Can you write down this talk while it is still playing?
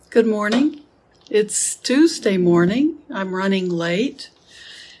Good morning. It's Tuesday morning. I'm running late.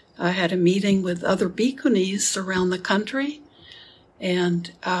 I had a meeting with other bhikkhunis around the country,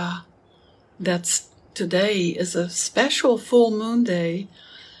 and today is a special full moon day.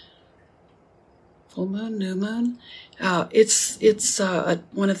 Full moon, new moon. It's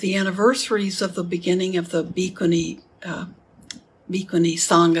one of the anniversaries of the beginning of the Bhikkhuni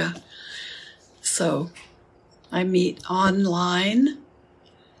Sangha. So I meet online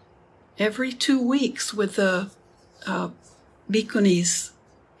every 2 weeks with the bhikkhunis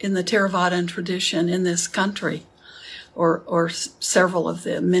in the Theravadan tradition in this country, or several of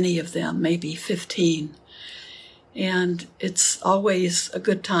them, many of them, maybe 15. And it's always a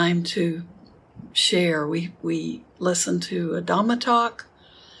good time to share. We listen to a Dhamma talk,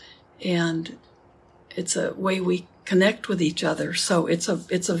 and it's a way we connect with each other. So it's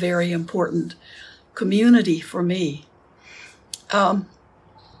a very important community for me.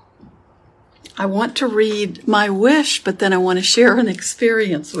 I want to read my wish, but then I want to share an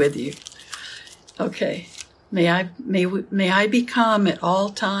experience with you. Okay. May I become at all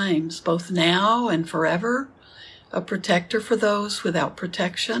times, both now and forever, a protector for those without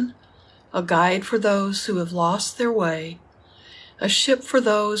protection, a guide for those who have lost their way, a ship for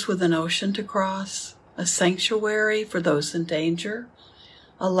those with an ocean to cross, a sanctuary for those in danger,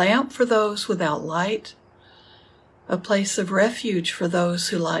 a lamp for those without light, a place of refuge for those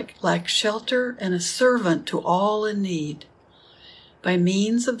who lack shelter, and a servant to all in need. By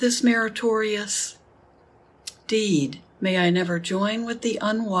means of this meritorious deed, may I never join with the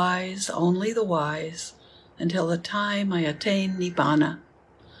unwise, only the wise, until the time I attain Nibbana.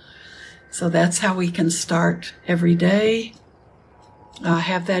 So that's how we can start every day.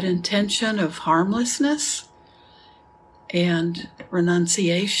 Have that intention of harmlessness and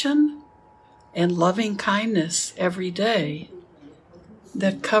renunciation and loving kindness every day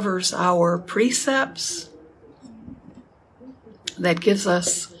that covers our precepts, that gives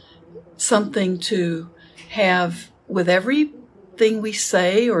us something to have with everything we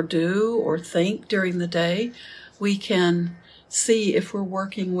say or do or think during the day. We can see if we're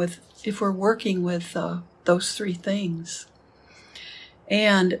working with those three things.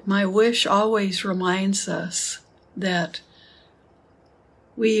 And my wish always reminds us that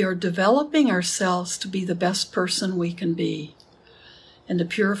we are developing ourselves to be the best person we can be and to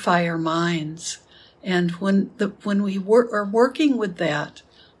purify our minds. And when we are working with that,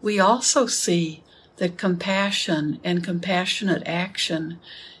 we also see that compassion and compassionate action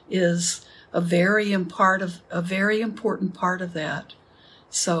is a very important part of that.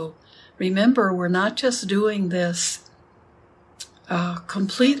 So remember, we're not just doing this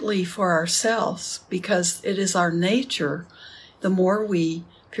completely for ourselves, because it is our nature. The more we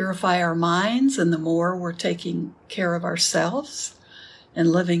purify our minds and the more we're taking care of ourselves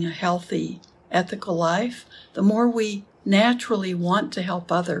and living a healthy, ethical life, the more we naturally want to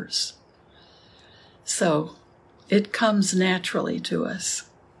help others. So it comes naturally to us.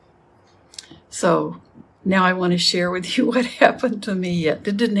 So now I want to share with you what happened to me. It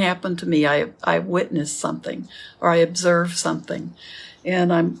didn't happen to me. I witnessed something, or I observed something,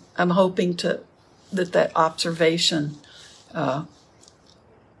 and I'm hoping that observation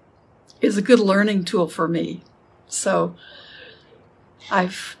is a good learning tool for me. So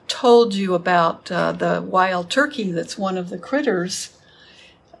I've told you about the wild turkey that's one of the critters.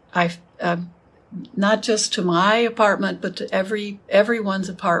 Not just to my apartment, but to everyone's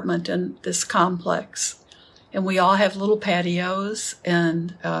apartment in this complex. And we all have little patios,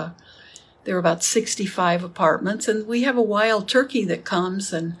 and there are about 65 apartments. And we have a wild turkey that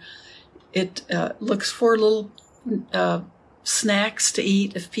comes, and it looks for little snacks to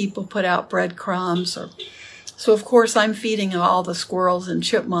eat if people put out breadcrumbs. So of course I'm feeding all the squirrels and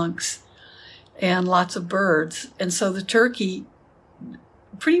chipmunks and lots of birds. And so the turkey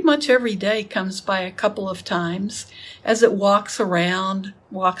pretty much every day comes by a couple of times as it walks around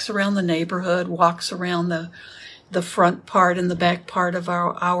the neighborhood, walks around the front part and the back part of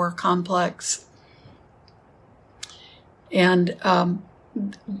our complex. And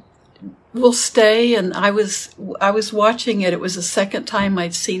we'll stay, and I was watching it. It was the second time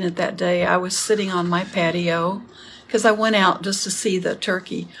I'd seen it that day. I was sitting on my patio because I went out just to see the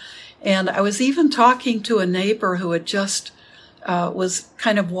turkey. And I was even talking to a neighbor who had just was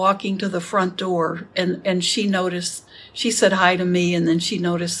kind of walking to the front door, and she said hi to me, and then she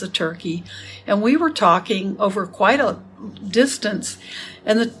noticed the turkey. And we were talking over quite a distance,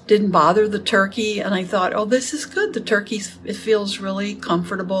 and it didn't bother the turkey. And I thought, oh, this is good. The turkey, it feels really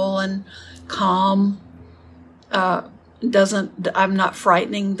comfortable and calm. I'm not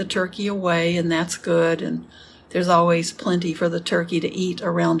frightening the turkey away, and that's good. And there's always plenty for the turkey to eat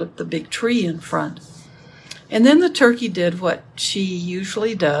around the big tree in front. And then the turkey did what she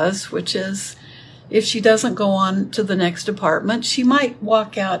usually does, which is if she doesn't go on to the next apartment, she might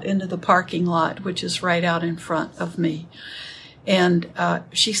walk out into the parking lot, which is right out in front of me. And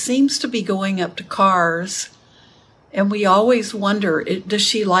she seems to be going up to cars, and we always wonder, does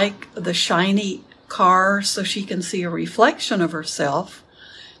she like the shiny car so she can see a reflection of herself,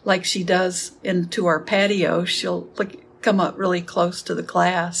 like she does into our patio? She'll come up really close to the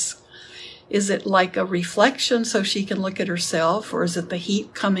glass. Is it like a reflection so she can look at herself, or is it the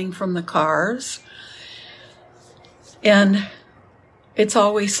heat coming from the cars? And it's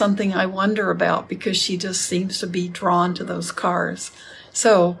always something I wonder about because she just seems to be drawn to those cars.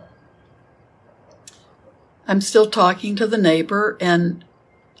 So I'm still talking to the neighbor, and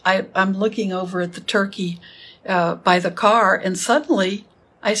I'm looking over at the turkey by the car, and suddenly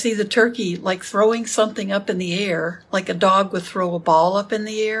I see the turkey like throwing something up in the air, like a dog would throw a ball up in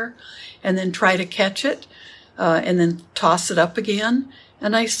the air and then try to catch it and then toss it up again.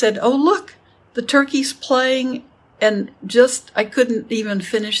 And I said, "Oh, look, the turkey's playing." And I couldn't even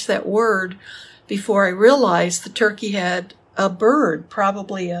finish that word before I realized the turkey had a bird,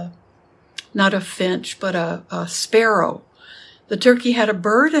 probably not a finch, but a sparrow. The turkey had a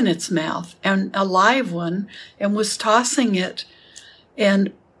bird in its mouth, and a live one, and was tossing it,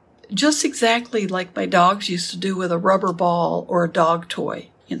 and just exactly like my dogs used to do with a rubber ball or a dog toy,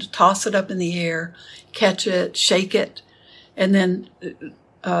 toss it up in the air, catch it, shake it, and then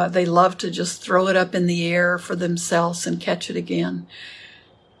they love to just throw it up in the air for themselves and catch it again.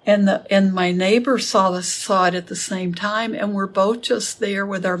 And my neighbor saw it at the same time, and we're both just there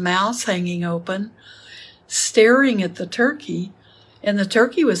with our mouths hanging open, staring at the turkey. And the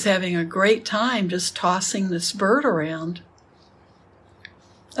turkey was having a great time just tossing this bird around.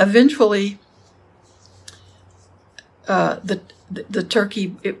 Eventually, the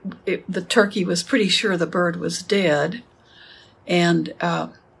turkey was pretty sure the bird was dead, and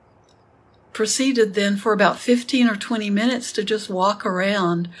proceeded then for about 15 or 20 minutes to just walk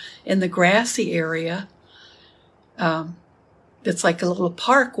around in the grassy area. It's like a little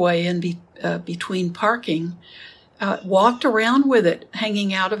parkway in between parking. Walked around with it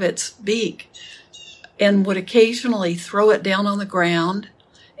hanging out of its beak, and would occasionally throw it down on the ground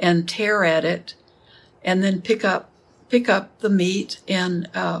and tear at it, and then pick up the meat and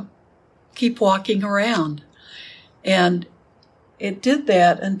keep walking around. And it did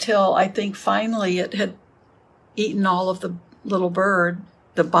that until I think finally it had eaten all of the little bird,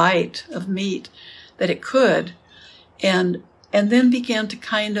 the bite of meat that it could, and then began to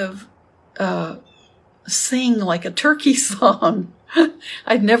kind of sing like a turkey song.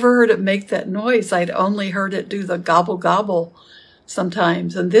 I'd never heard it make that noise. I'd only heard it do the gobble gobble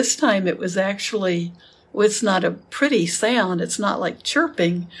sometimes, and this time it was actually, it's not a pretty sound. It's not like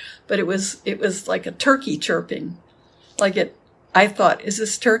chirping, but it was like a turkey chirping, like it. I thought, is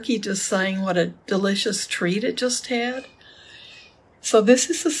this turkey just saying what a delicious treat it just had? So this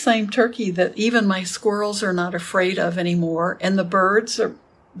is the same turkey that even my squirrels are not afraid of anymore. And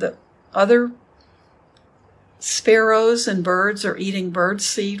the other sparrows and birds are eating bird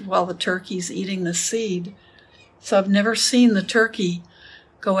seed while the turkey's eating the seed. So I've never seen the turkey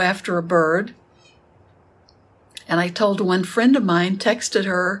go after a bird. And I told one friend of mine, texted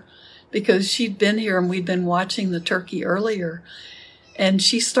her, because she'd been here and we'd been watching the turkey earlier. And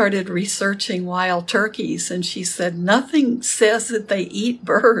she started researching wild turkeys, and she said, nothing says that they eat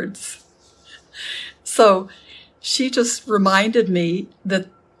birds. So she just reminded me that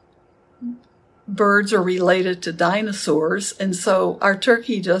birds are related to dinosaurs, and so our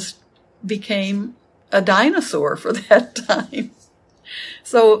turkey just became a dinosaur for that time.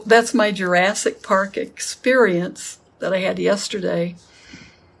 So that's my Jurassic Park experience that I had yesterday.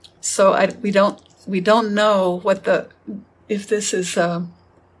 So we don't know if this is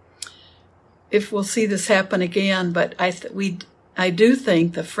if we'll see this happen again. But I do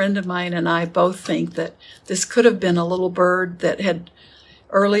think, the friend of mine and I both think, that this could have been a little bird that had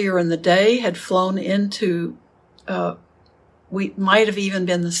earlier in the day had flown into. We might have even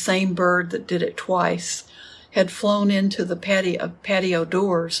been the same bird that did it twice. Had flown into the patio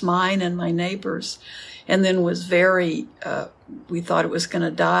doors, mine and my neighbor's, and then was very. We thought it was going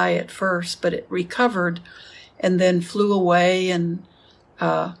to die at first, but it recovered and then flew away, and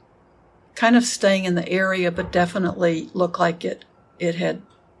kind of staying in the area, but definitely looked like it had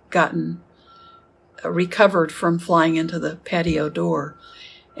gotten recovered from flying into the patio door.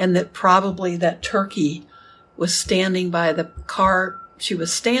 And that probably that turkey was standing by the car she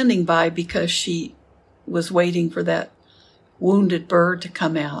was standing by because she was waiting for that wounded bird to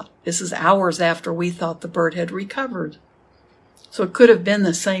come out. This is hours after we thought the bird had recovered. So it could have been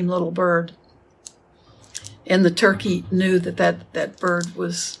the same little bird. And the turkey knew that bird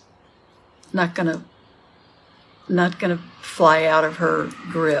was not gonna fly out of her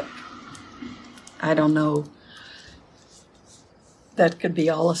grip. I don't know. That could be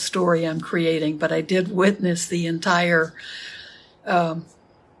all a story I'm creating, but I did witness the entire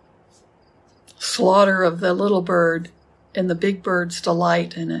slaughter of the little bird and the big bird's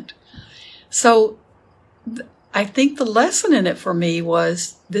delight in it. So I think the lesson in it for me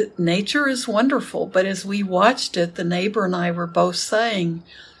was that nature is wonderful, but as we watched it, the neighbor and I were both saying,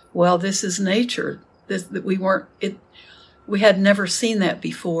 well, this is nature. We had never seen that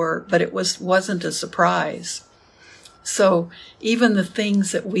before, but it wasn't a surprise. So even the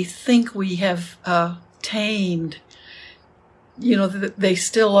things that we think we have tamed, they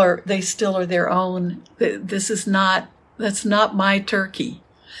still are their own. That's not my turkey.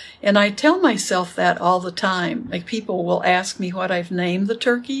 And I tell myself that all the time. Like, people will ask me what I've named the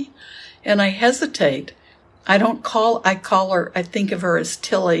turkey, and I hesitate. I think of her as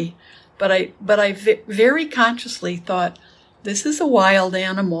Tilly, but I very consciously thought, this is a wild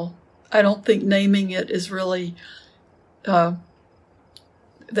animal. I don't think naming it is really, that's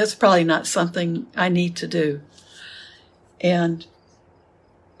probably not something I need to do. And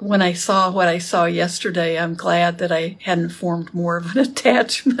when I saw what I saw yesterday, I'm glad that I hadn't formed more of an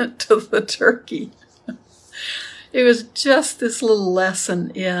attachment to the turkey. It was just this little lesson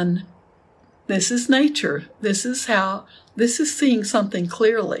in, this is nature. This is seeing something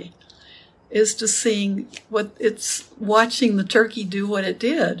clearly, is to seeing watching the turkey do what it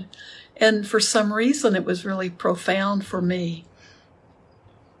did. And for some reason, it was really profound for me.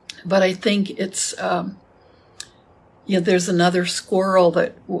 But I think it's, there's another squirrel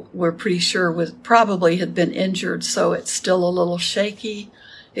that we're pretty sure probably had been injured, so it's still a little shaky.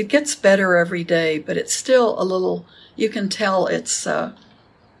 It gets better every day, but it's still a little, you can tell it's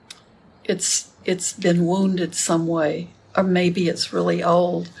been wounded some way, or maybe it's really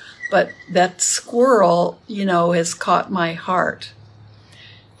old. But that squirrel, has caught my heart.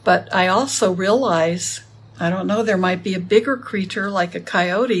 But I also realize, I don't know, there might be a bigger creature like a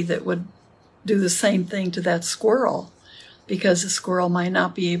coyote that would do the same thing to that squirrel, because the squirrel might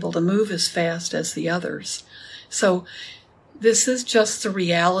not be able to move as fast as the others. So this is just the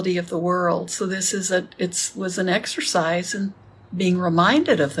reality of the world. So this is was an exercise in being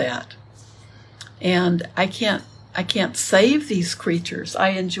reminded of that. And I can't save these creatures. I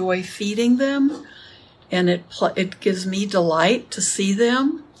enjoy feeding them, and it gives me delight to see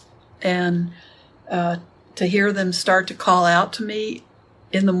them and to hear them start to call out to me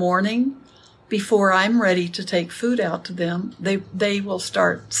in the morning before I'm ready to take food out to them. They will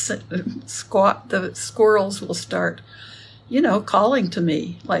start the squirrels will start, calling to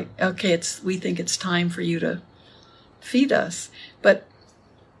me like, okay, we think it's time for you to feed us. But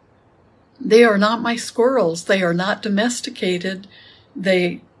they are not my squirrels. They are not domesticated.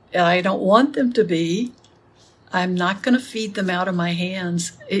 I don't want them to be. I'm not going to feed them out of my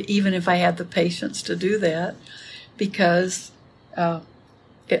hands, even if I had the patience to do that, because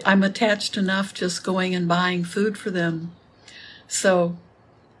I'm attached enough just going and buying food for them. So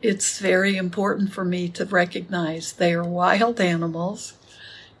it's very important for me to recognize they are wild animals,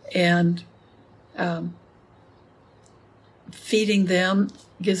 and feeding them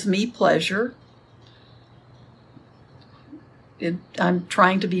gives me pleasure. I'm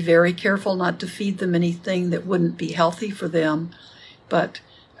trying to be very careful not to feed them anything that wouldn't be healthy for them, but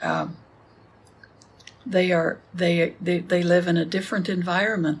they live in a different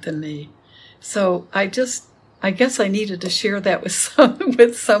environment than me. So I guess I needed to share that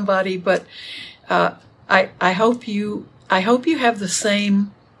with somebody. But I hope you have the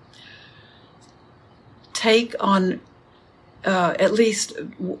same take on. At least,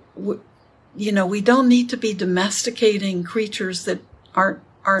 we don't need to be domesticating creatures that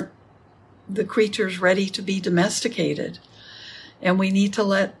aren't the creatures ready to be domesticated. And we need to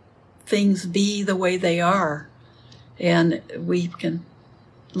let things be the way they are. And we can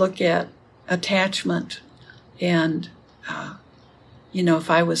look at attachment and, if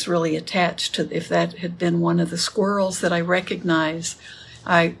I was really attached if that had been one of the squirrels that I recognize,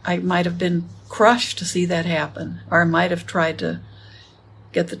 I might have been crushed to see that happen, or I might have tried to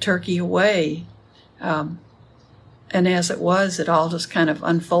get the turkey away. And as it was, it all just kind of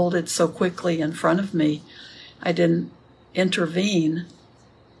unfolded so quickly in front of me. I didn't intervene.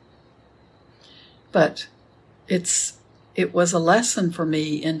 But it was a lesson for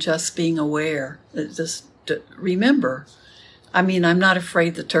me in just being aware. Just to remember, I mean, I'm not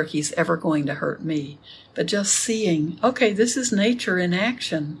afraid the turkey's ever going to hurt me, but just seeing, okay, this is nature in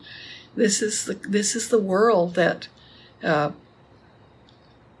action. This is the world that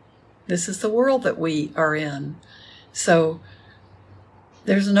we are in. So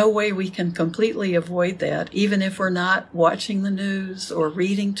there's no way we can completely avoid that, even if we're not watching the news or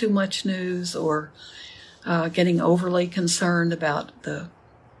reading too much news or getting overly concerned about the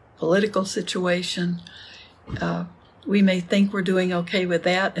political situation. We may think we're doing okay with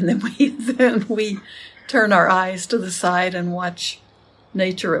that, and then we turn our eyes to the side and watch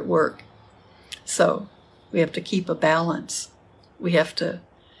nature at work. So we have to keep a balance. We have to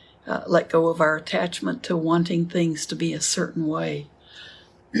let go of our attachment to wanting things to be a certain way.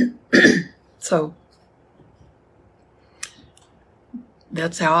 So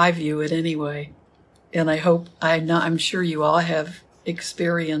that's how I view it anyway. And I'm sure you all have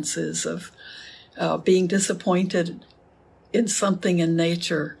experiences of being disappointed in something in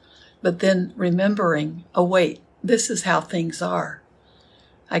nature, but then remembering, oh wait, this is how things are.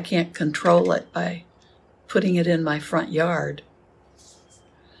 I can't control it by putting it in my front yard.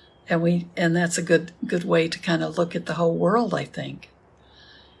 And that's a good way to kind of look at the whole world, I think.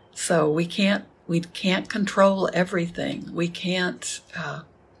 So we can't control everything. We can't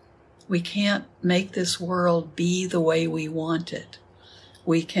make this world be the way we want it.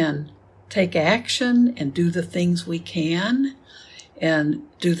 We can take action and do the things we can, and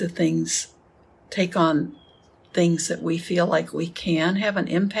take on things that we feel like we can have an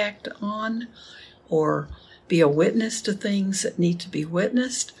impact on, or be a witness to things that need to be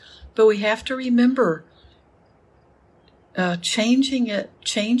witnessed. But we have to remember changing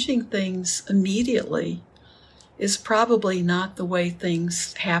things immediately is probably not the way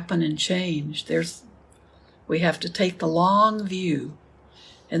things happen and change. We have to take the long view,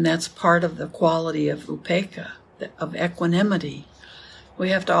 and that's part of the quality of upekkha, of equanimity. We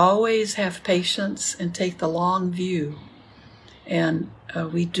have to always have patience and take the long view. And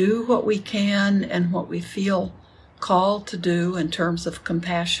we do what we can and what we feel called to do in terms of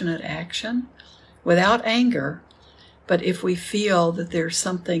compassionate action without anger. But if we feel that there's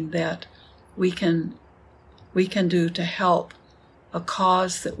something that we can do to help a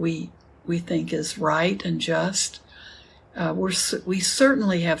cause that we think is right and just, we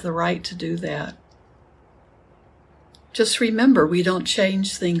certainly have the right to do that. Just remember, we don't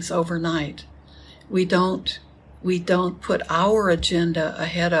change things overnight. We don't put our agenda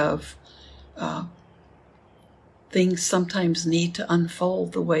ahead of things. Sometimes need to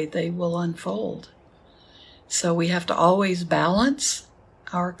unfold the way they will unfold. So we have to always balance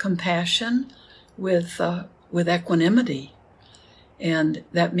our compassion with equanimity. And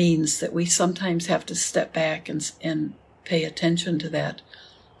that means that we sometimes have to step back and pay attention to that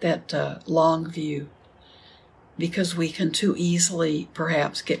long view, because we can too easily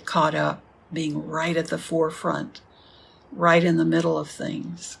perhaps get caught up being right at the forefront, right in the middle of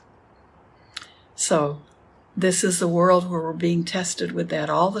things. So this is the world where we're being tested with that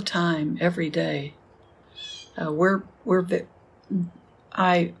all the time, every day.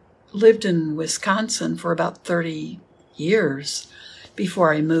 I lived in Wisconsin for about 30 years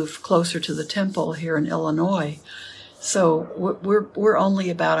before I moved closer to the temple here in Illinois. So we're only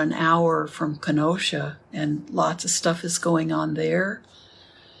about an hour from Kenosha, and lots of stuff is going on there.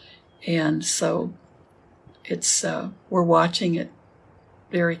 And so we're watching it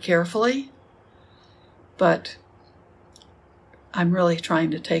very carefully, but I'm really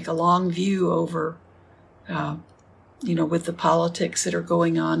trying to take a long view over, with the politics that are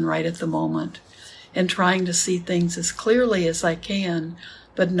going on right at the moment, and trying to see things as clearly as I can,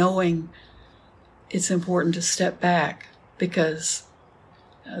 but knowing it's important to step back, because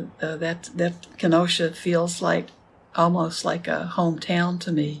that Kenosha feels almost like a hometown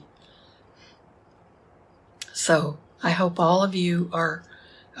to me. So I hope all of you are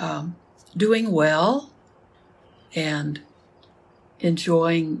doing well and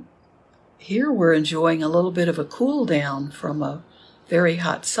enjoying. Here we're enjoying a little bit of a cool down from a very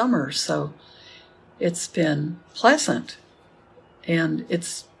hot summer, so it's been pleasant, and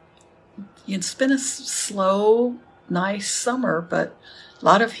it's been a slow, nice summer, but a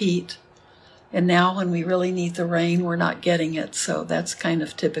lot of heat. And now when we really need the rain, we're not getting it, so that's kind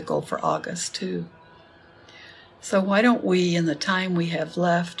of typical for August too. So why don't we, in the time we have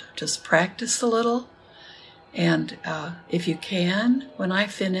left, just practice a little? And if you can, when I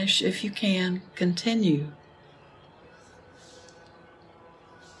finish, if you can, continue.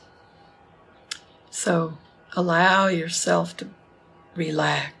 So allow yourself to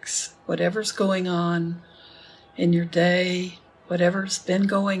relax. Whatever's going on in your day, whatever's been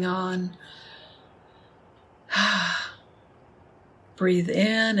going on, Breathe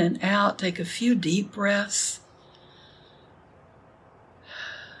in and out. Take a few deep breaths.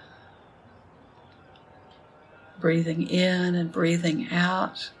 Breathing in and breathing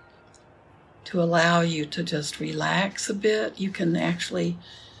out to allow you to just relax a bit. You can actually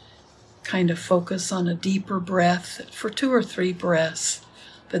kind of focus on a deeper breath for 2 or 3 breaths,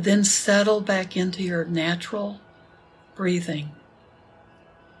 but then settle back into your natural breathing.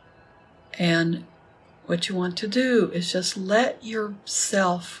 And what you want to do is just let your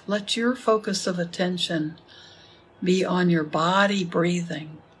focus of attention be on your body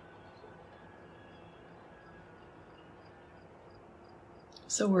breathing.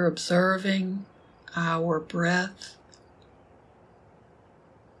 So we're observing our breath,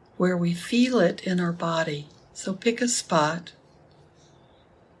 where we feel it in our body. So pick a spot.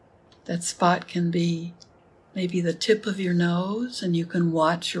 That spot can be maybe the tip of your nose, and you can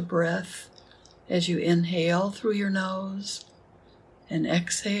watch your breath as you inhale through your nose and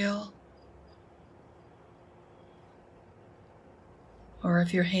exhale. Or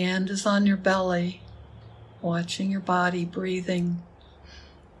if your hand is on your belly, watching your body breathing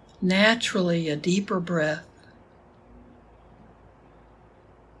naturally a deeper breath.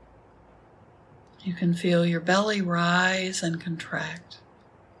 You can feel your belly rise and contract.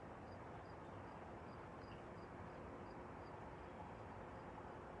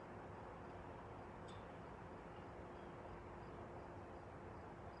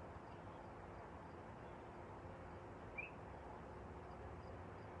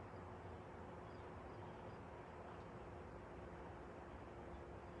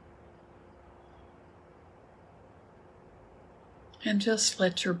 And just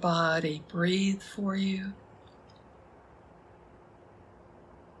let your body breathe for you.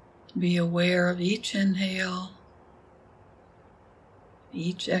 Be aware of each inhale,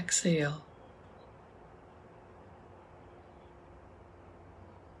 each exhale.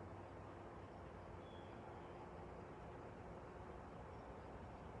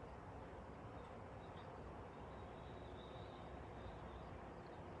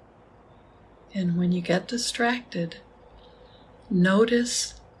 And when you get distracted,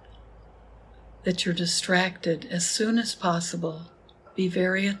 notice that you're distracted as soon as possible. Be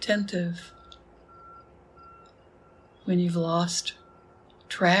very attentive. When you've lost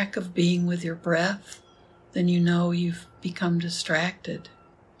track of being with your breath, then you know you've become distracted.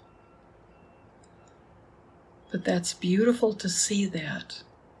 But that's beautiful to see that.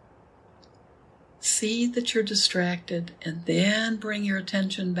 See that you're distracted, and then bring your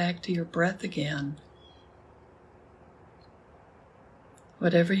attention back to your breath again.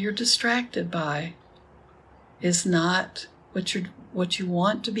 Whatever you're distracted by is not what you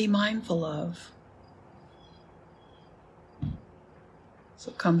want to be mindful of. So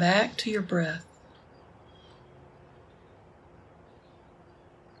come back to your breath.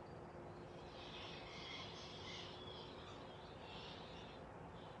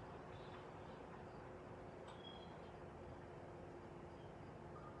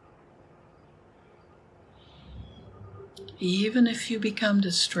 Even if you become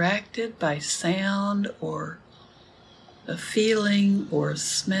distracted by sound or a feeling or a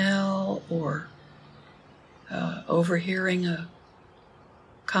smell or overhearing a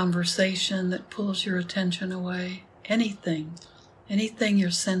conversation that pulls your attention away, anything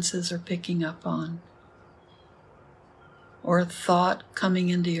your senses are picking up on, or a thought coming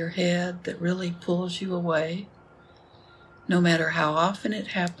into your head that really pulls you away, no matter how often it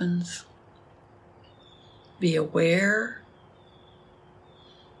happens, be aware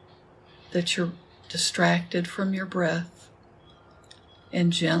that you're distracted from your breath,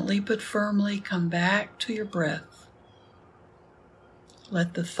 and gently but firmly come back to your breath.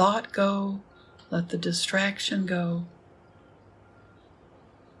 Let the thought go, let the distraction go.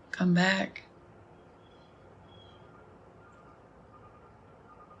 Come back.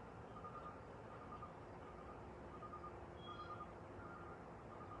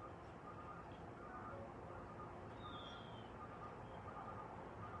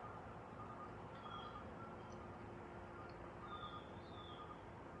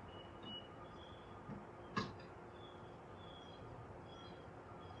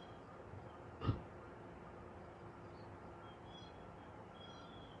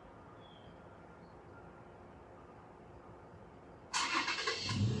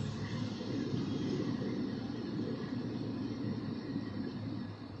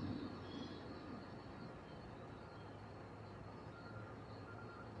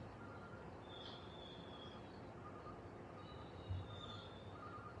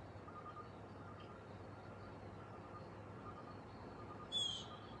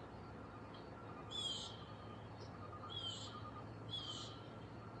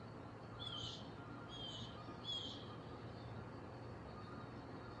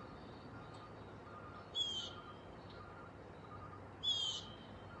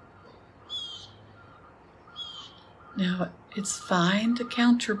 Now, it's fine to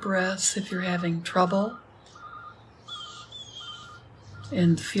count your breaths if you're having trouble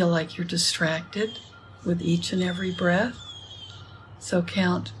and feel like you're distracted with each and every breath. So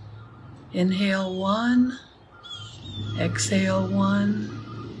count, inhale 1, exhale 1,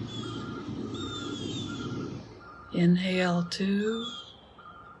 inhale 2,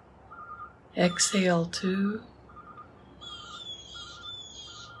 exhale 2.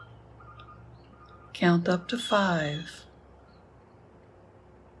 Count up to 5.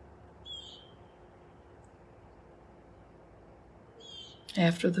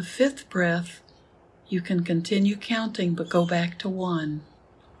 After the 5th breath, you can continue counting but go back to 1.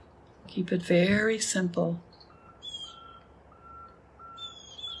 Keep it very simple.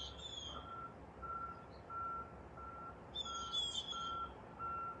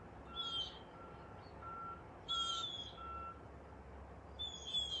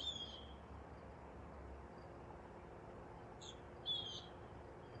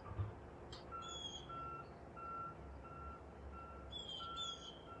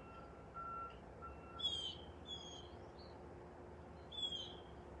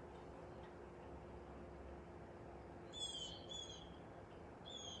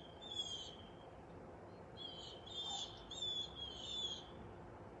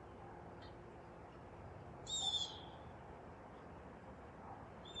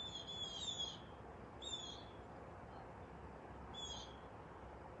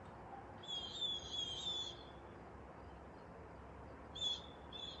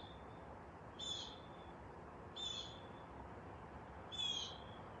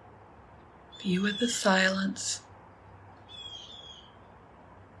 Be with the silence.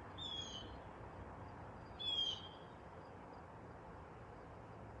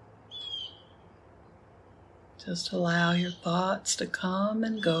 Just allow your thoughts to come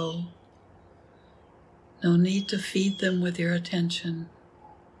and go. No need to feed them with your attention.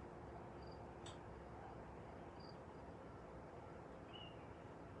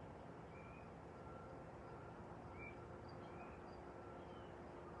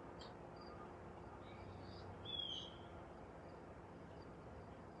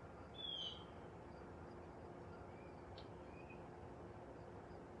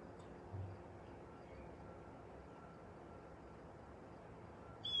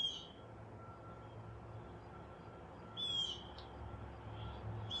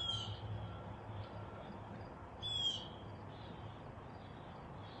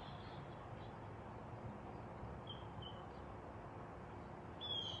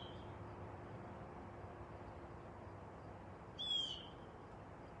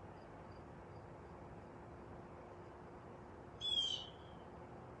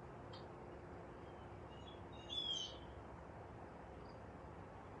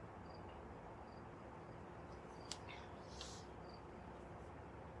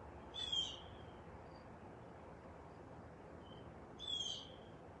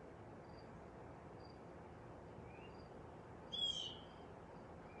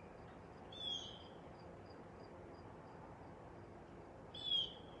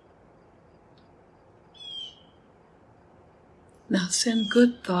 Now send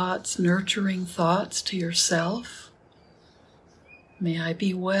good thoughts, nurturing thoughts to yourself. May I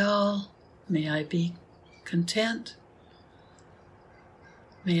be well. May I be content.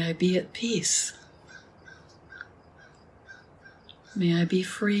 May I be at peace. May I be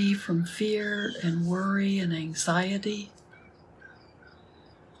free from fear and worry and anxiety.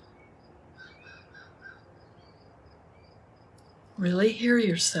 Really hear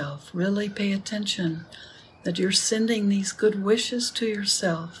yourself. Really pay attention that you're sending these good wishes to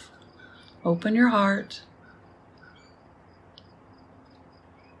yourself. Open your heart.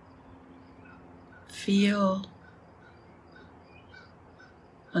 Feel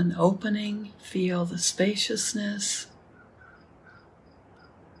an opening. Feel the spaciousness.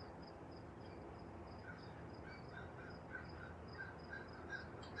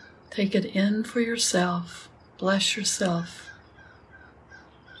 Take it in for yourself. Bless yourself.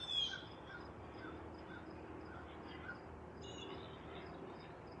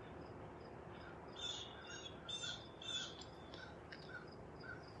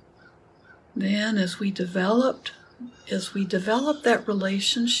 Then as we develop that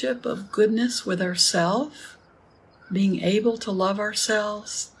relationship of goodness with ourselves, being able to love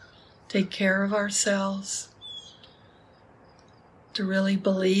ourselves, take care of ourselves, to really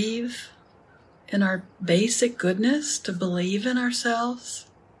believe in our basic goodness, to believe in ourselves,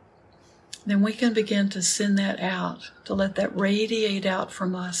 then we can begin to send that out, to let that radiate out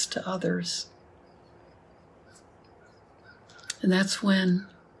from us to others. And that's when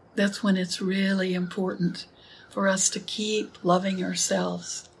it's really important for us to keep loving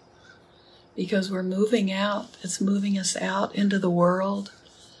ourselves, because we're moving out. It's moving us out into the world,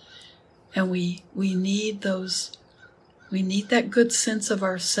 and we need that good sense of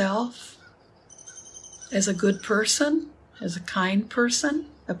ourself as a good person, as a kind person,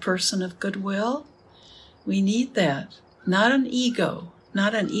 a person of goodwill. We need that. Not an ego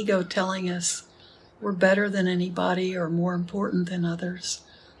telling us we're better than anybody or more important than others,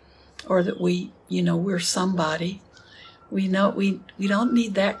 or that we're somebody. We don't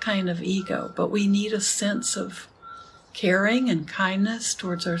need that kind of ego, but we need a sense of caring and kindness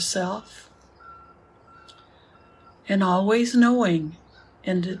towards ourselves, and always knowing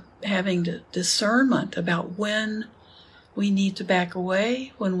and having discernment about when we need to back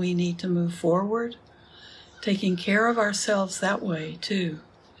away, when we need to move forward, taking care of ourselves that way too.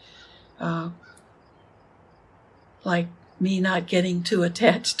 Like me not getting too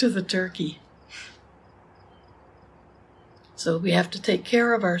attached to the turkey. So we have to take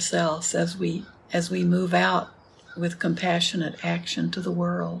care of ourselves as we move out with compassionate action to the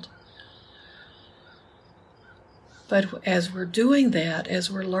world. But as we're doing that, as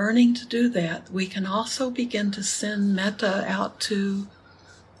we're learning to do that, we can also begin to send metta out to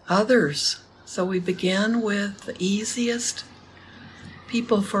others. So we begin with the easiest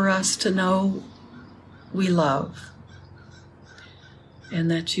people for us to know we love.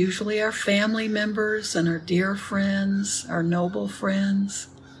 And that's usually our family members and our dear friends, our noble friends,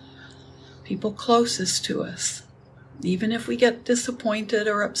 people closest to us. Even if we get disappointed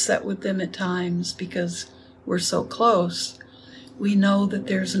or upset with them at times because we're so close, we know that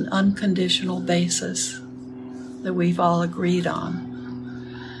there's an unconditional basis that we've all agreed on.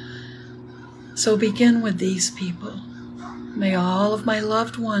 So begin with these people. May all of my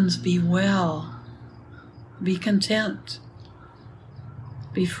loved ones be well, be content,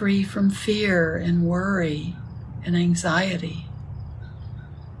 be free from fear and worry and anxiety.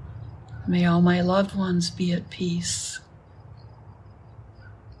 May all my loved ones be at peace.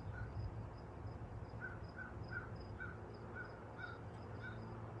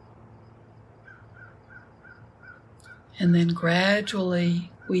 And then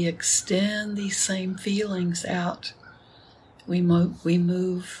gradually we extend these same feelings out. We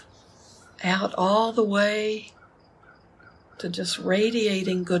move out all the way to just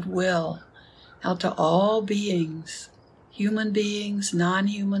radiating goodwill out to all beings, human beings,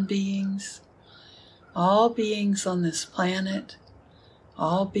 non-human beings, all beings on this planet,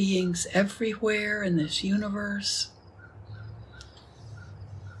 all beings everywhere in this universe,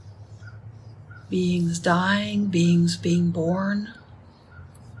 beings dying, beings being born.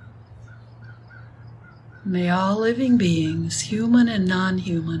 May all living beings, human and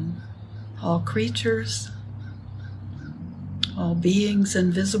non-human, all creatures, all beings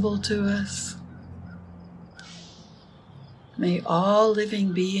invisible to us, may all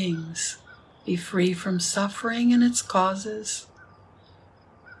living beings be free from suffering and its causes,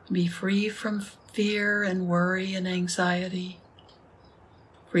 be free from fear and worry and anxiety,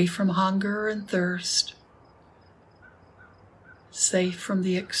 free from hunger and thirst, safe from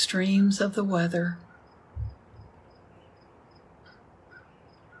the extremes of the weather.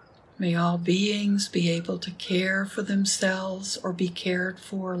 May all beings be able to care for themselves or be cared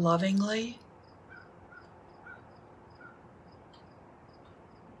for lovingly.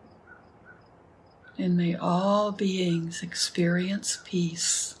 And may all beings experience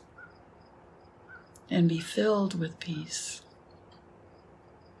peace and be filled with peace.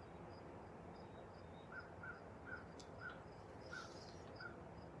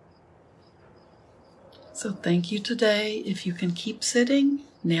 So thank you today. If you can keep sitting,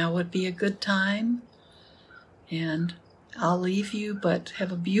 now would be a good time. And I'll leave you, but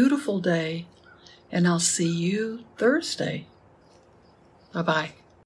have a beautiful day. And I'll see you Thursday. Bye-bye.